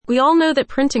We all know that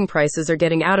printing prices are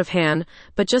getting out of hand,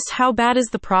 but just how bad is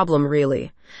the problem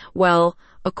really? Well,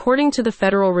 according to the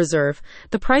Federal Reserve,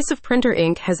 the price of printer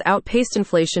ink has outpaced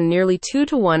inflation nearly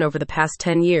 2-to-1 over the past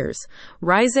 10 years,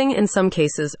 rising in some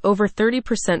cases over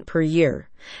 30% per year.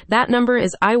 That number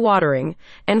is eye-watering,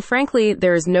 and frankly,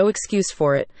 there is no excuse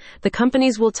for it. The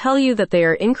companies will tell you that they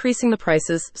are increasing the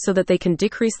prices so that they can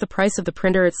decrease the price of the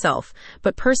printer itself,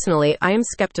 but personally, I am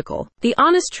skeptical. The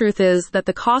honest truth is that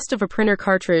the cost of a printer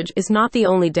cartridge is not the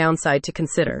only downside to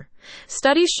consider.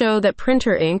 Studies show that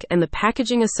printer ink and the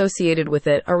packaging associated with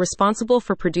it are responsible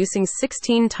for producing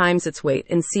 16 times its weight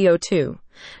in CO2.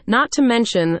 Not to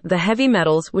mention the heavy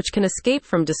metals which can escape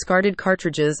from discarded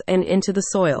cartridges and into the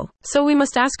soil. So we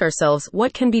must ask ourselves,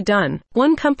 what can be done?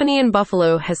 One company in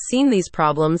Buffalo has seen these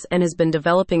problems and has been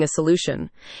developing a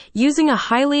solution. Using a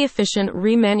highly efficient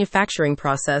remanufacturing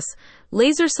process,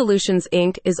 Laser Solutions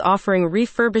Inc. is offering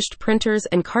refurbished printers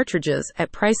and cartridges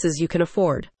at prices you can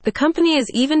afford. The company is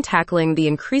even tackling the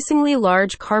increasingly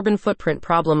large carbon footprint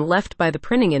problem left by the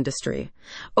printing industry.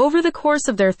 Over the course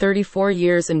of their 34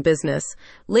 years in business,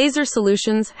 Laser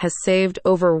Solutions has saved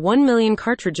over 1 million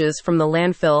cartridges from the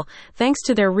landfill thanks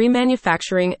to their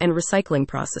remanufacturing and recycling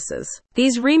processes.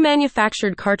 These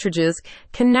remanufactured cartridges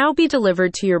can now be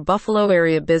delivered to your Buffalo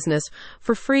area business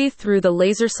for free through the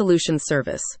Laser Solutions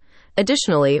service.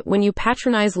 Additionally, when you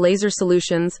patronize Laser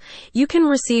Solutions, you can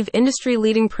receive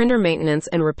industry-leading printer maintenance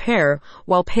and repair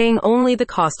while paying only the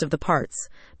cost of the parts.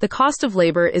 The cost of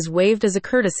labor is waived as a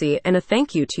courtesy and a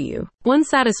thank you to you. One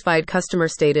satisfied customer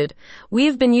stated, "We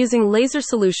have been using Laser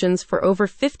Solutions for over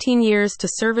 15 years to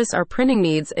service our printing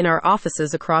needs in our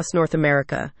offices across North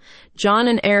America. John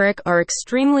and Eric are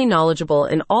extremely knowledgeable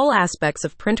in all aspects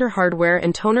of printer hardware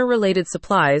and toner-related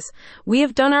supplies. We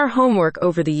have done our homework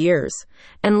over the years,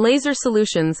 and Laser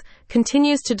Solutions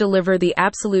continues to deliver the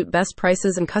absolute best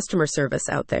prices and customer service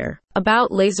out there."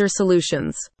 About Laser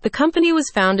Solutions. The company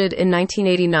was founded in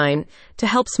 1989 to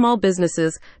help small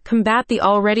businesses combat the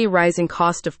already rising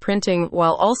cost of printing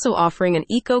while also offering an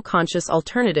eco-conscious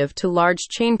alternative to large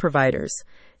chain providers.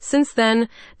 Since then,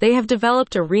 they have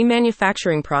developed a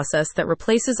remanufacturing process that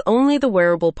replaces only the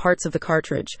wearable parts of the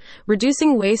cartridge,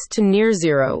 reducing waste to near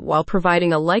zero while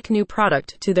providing a like-new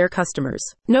product to their customers.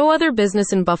 No other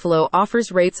business in Buffalo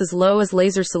offers rates as low as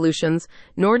Laser Solutions,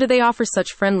 nor do they offer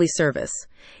such friendly service.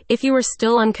 If you are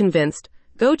still unconvinced,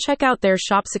 go check out their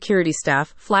shop security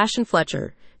staff, Flash and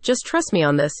Fletcher. Just trust me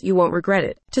on this, you won't regret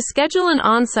it. To schedule an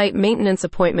on-site maintenance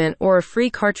appointment or a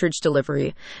free cartridge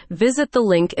delivery, visit the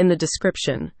link in the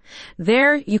description.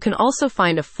 There, you can also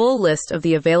find a full list of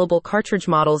the available cartridge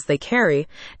models they carry,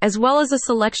 as well as a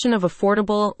selection of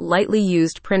affordable, lightly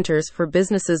used printers for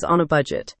businesses on a budget.